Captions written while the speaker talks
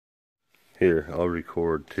Here, I'll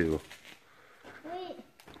record too. Wait.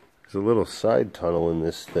 There's a little side tunnel in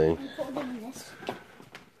this thing. I'm folding this.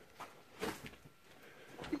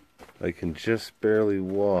 I can just barely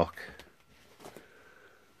walk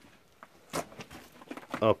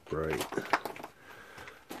upright.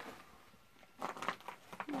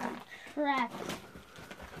 Oh, crap.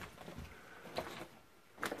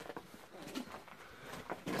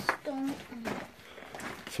 Stone.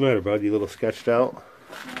 What's the matter, bud? You a little sketched out?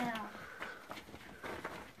 Yeah.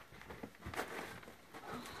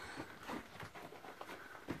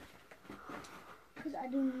 Because I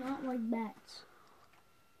do not like bats.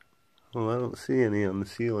 Well, I don't see any on the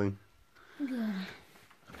ceiling. Good.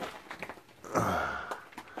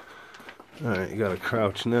 Alright, you gotta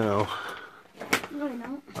crouch now. No, you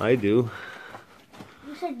don't. I do.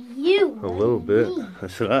 You said you. A little bit. Me. I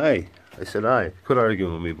said I. I said I. Quit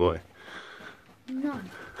arguing with me, boy. No.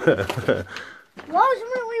 Why was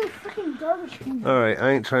somebody leave a freaking garbage can? Alright, I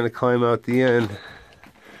ain't trying to climb out the end.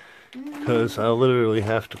 Because I'll literally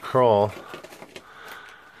have to crawl.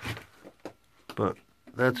 But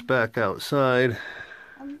that's back outside.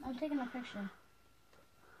 I'm taking a picture.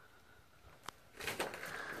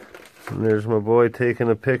 And there's my boy taking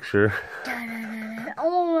a picture.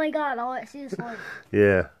 Oh my god, all I see is light.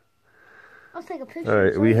 Yeah. Let's take a picture.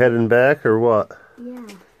 Alright, we heading back or what? Yeah.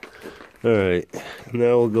 Alright,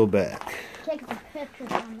 now we'll go back. Take the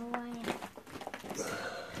pictures on the way.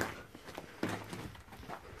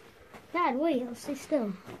 Dad, wait, let's stay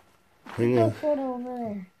still. Hang Take a on. photo over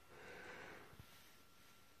there.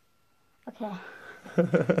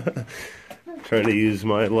 Okay. Trying to use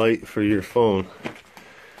my light for your phone.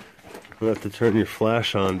 I'll have to turn your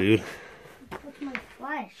flash on, dude. What's my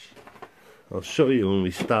flash? I'll show you when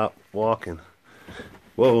we stop walking.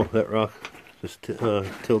 Whoa, that rock just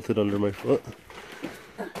tilted under my foot.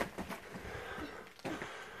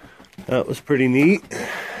 That was pretty neat.